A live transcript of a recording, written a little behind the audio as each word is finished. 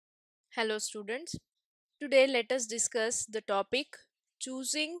Hello students. Today let us discuss the topic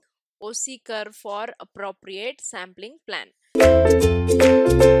choosing OC curve for appropriate sampling plan.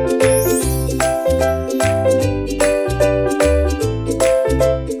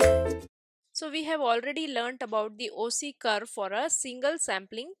 So we have already learnt about the OC curve for a single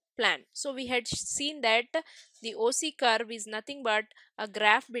sampling plan. So we had seen that the OC curve is nothing but a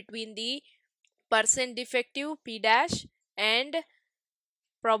graph between the percent defective P dash and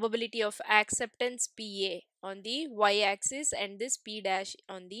probability of acceptance PA on the y-axis and this P dash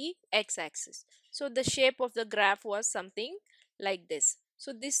on the x-axis. So the shape of the graph was something like this.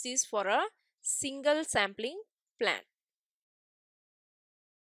 So this is for a single sampling plan.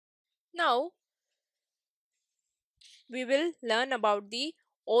 Now we will learn about the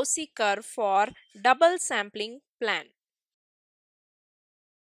OC curve for double sampling plan.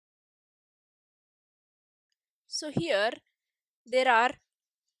 So here there are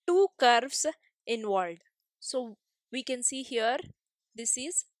two curves involved. So we can see here this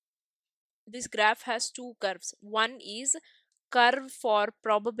graph has two curves. One is curve for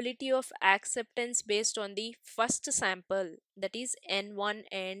probability of acceptance based on the first sample, that is N1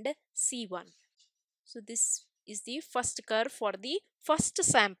 and C1. So this is the first curve for the first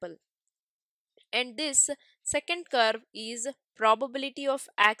sample, and this second curve is probability of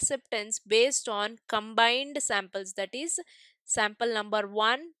acceptance based on combined samples, that is sample number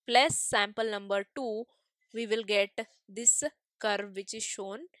 1 plus sample number 2. We will get this curve which is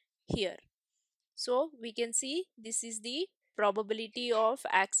shown here. So we can see this is the probability of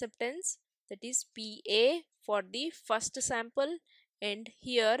acceptance, that is PA for the first sample, and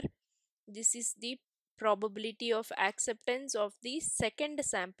here this is the probability of acceptance of the second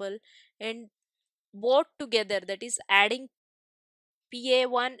sample, and both together, that is adding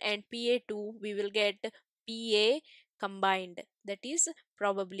PA1 and PA2, we will get PA combined, that is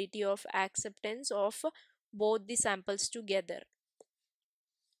probability of acceptance of both the samples together.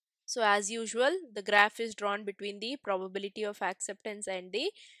 So as usual, the graph is drawn between the probability of acceptance and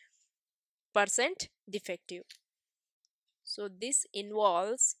the percent defective. So this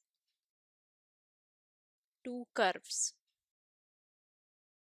involves two curves.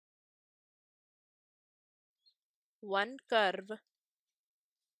 One curve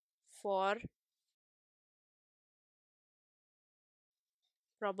for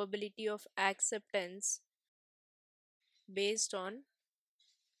probability of acceptance based on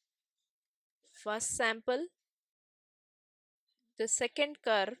first sample. The second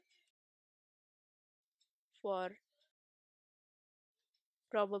curve for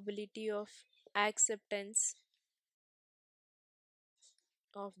probability of acceptance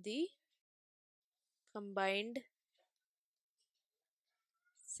of the combined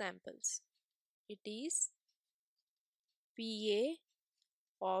samples. It is PA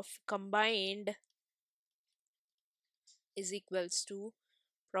of combined is equals to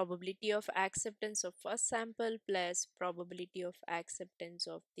probability of acceptance of first sample plus probability of acceptance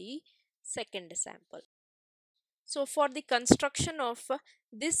of the second sample. So for the construction of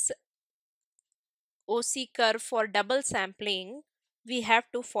this OC curve for double sampling, we have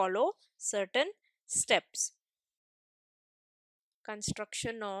to follow certain steps.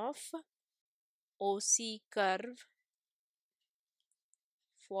 Construction of OC curve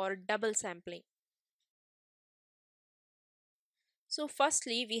for double sampling. So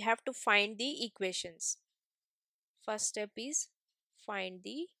firstly, we have to find the equations. First step is find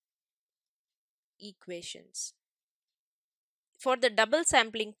the equations. For the double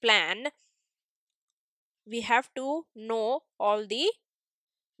sampling plan, we have to know all the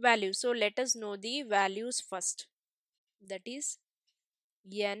values. So let us know the values first. That is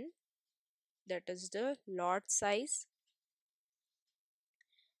N, that is the lot size.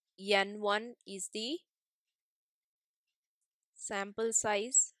 N1 is the sample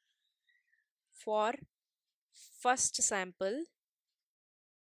size for first sample.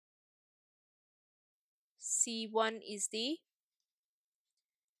 C1 is the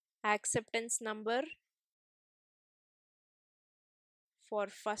acceptance number for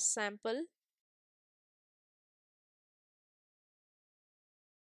first sample.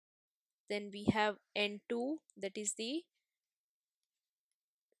 Then we have N2, that is the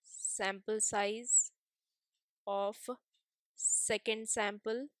sample size of second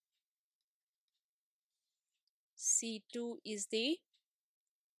sample. C2 is the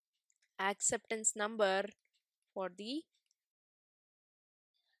acceptance number for the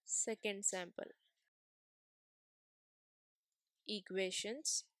second sample.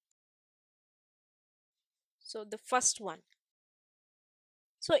 Equations. So the first one,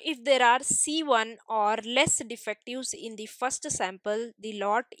 So if there are C1 or less defectives in the first sample, the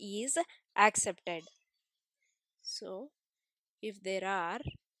lot is accepted. So if there are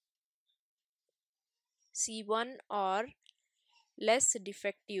C1 or less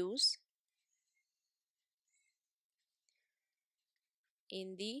defectives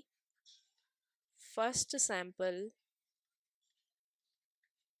in the first sample,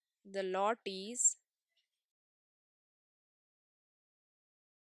 the lot is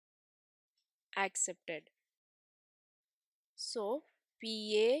accepted. So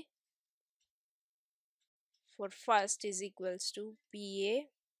PA for first is equals to PA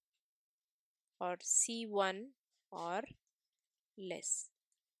or C1 or less.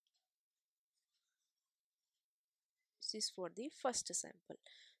 This is for the first sample.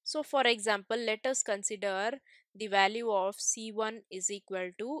 So for example, let us consider the value of C1 is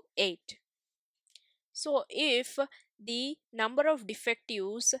equal to 8. So if the number of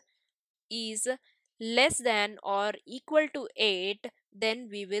defectives is less than or equal to 8, then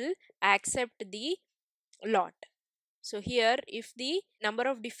we will accept the lot. So here if the number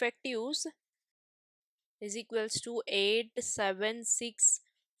of defectives is equals to 8, 7, 6,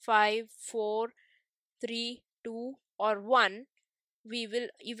 5, 4, 3, 2 or 1, we will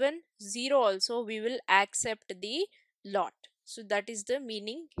even 0 also we will accept the lot. So that is the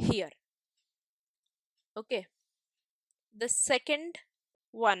meaning here. Okay. The second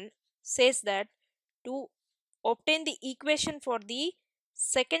one says that to obtain the equation for the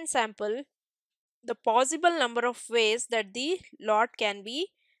second sample, the possible number of ways that the lot can be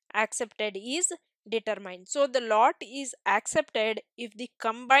accepted is determined. So the lot is accepted if the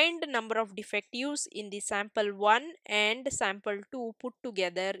combined number of defectives in the sample 1 and sample 2 put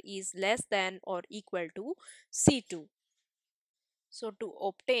together is less than or equal to C2. So to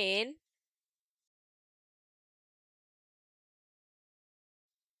obtain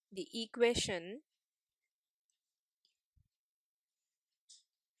the equation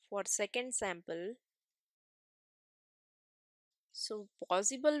for second sample, so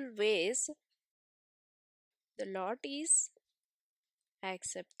possible ways the lot is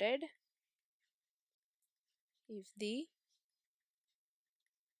accepted if the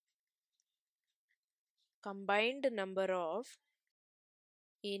combined number of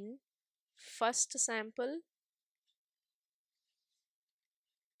in first sample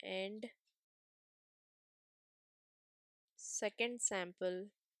and second sample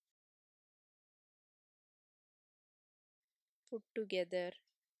put together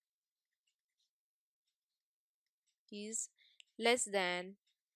is less than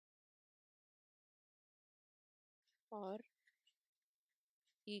or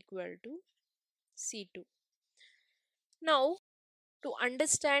equal to C2. Now to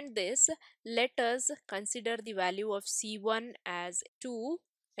understand this, let us consider the value of C1 as 2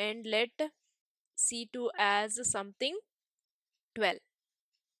 and let C2 as something 12.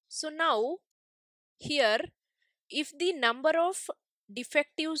 So now here if the number of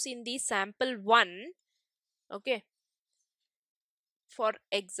defectives in the sample 1, okay, for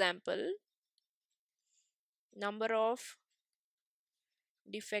example, number of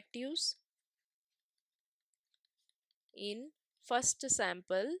defectives in first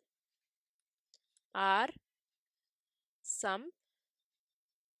sample are some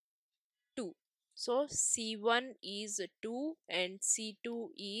 2. So C1 is 2 and C2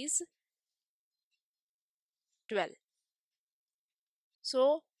 is 12.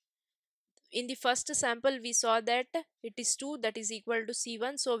 So in the first sample we saw that it is 2, that is equal to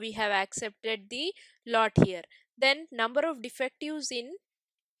C1, so we have accepted the lot here. Then number of defectives in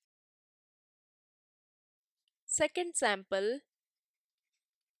second sample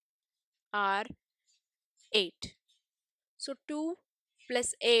are 8. So 2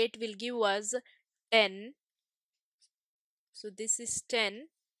 plus 8 will give us 10. So this is 10,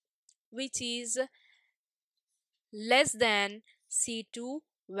 which is less than C2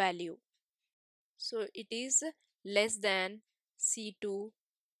 value. So it is less than C2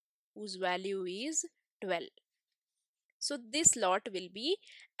 whose value is 12. So this lot will be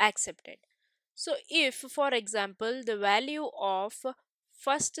accepted. So if for example the value of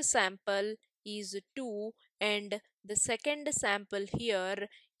first sample is 2 and the second sample here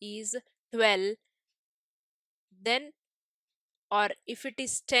is 12, then or if it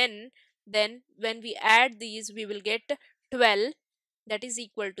is 10, then when we add these we will get 12, that is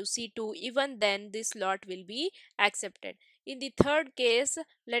equal to C2. Even then this lot will be accepted. In the third case,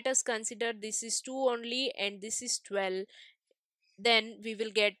 let us consider this is 2 only and this is 12, then we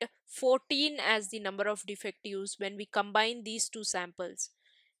will get 14 as the number of defectives when we combine these two samples,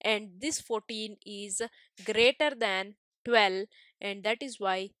 and this 14 is greater than 12, and that is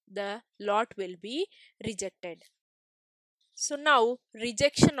why the lot will be rejected. So now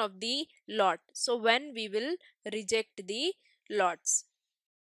rejection of the lot. So when we will reject the lots.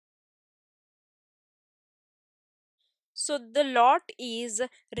 So the lot is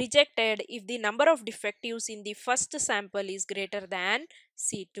rejected if the number of defectives in the first sample is greater than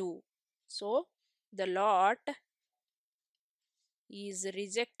C2. So the lot is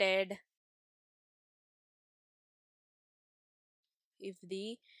rejected if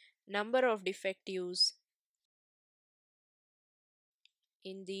the number of defectives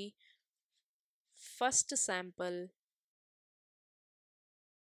in the first sample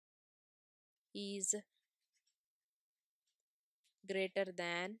is greater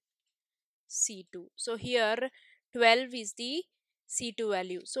than C2. So here 12 is the C2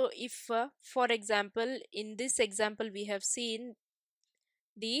 value. So if for example in this example we have seen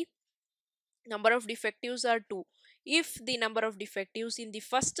the number of defectives are 2. If the number of defectives in the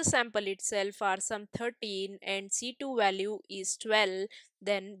first sample itself are some 13 and C2 value is 12,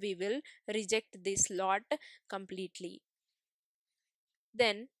 then we will reject this lot completely.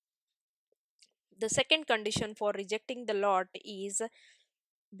 Then the second condition for rejecting the lot is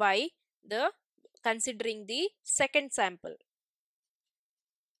by the considering the second sample.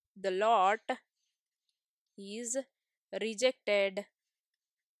 The lot is rejected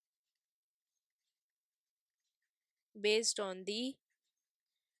based on the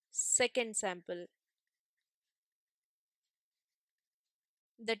second sample.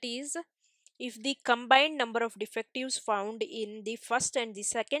 That is, if the combined number of defectives found in the first and the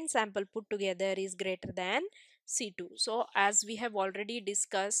second sample put together is greater than C2. So as we have already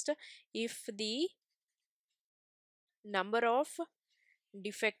discussed, if the number of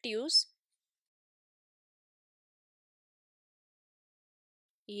defectives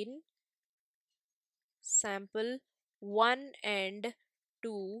in sample 1 and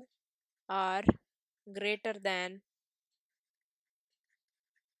 2 are greater than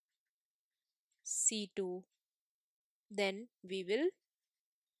C2, then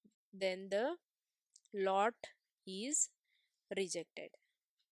the lot is rejected,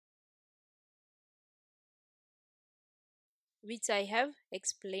 which I have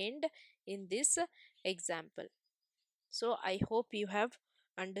explained in this example. So I hope you have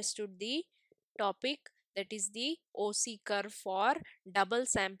understood the topic, that is the OC curve for double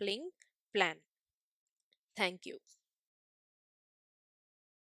sampling plan. Thank you.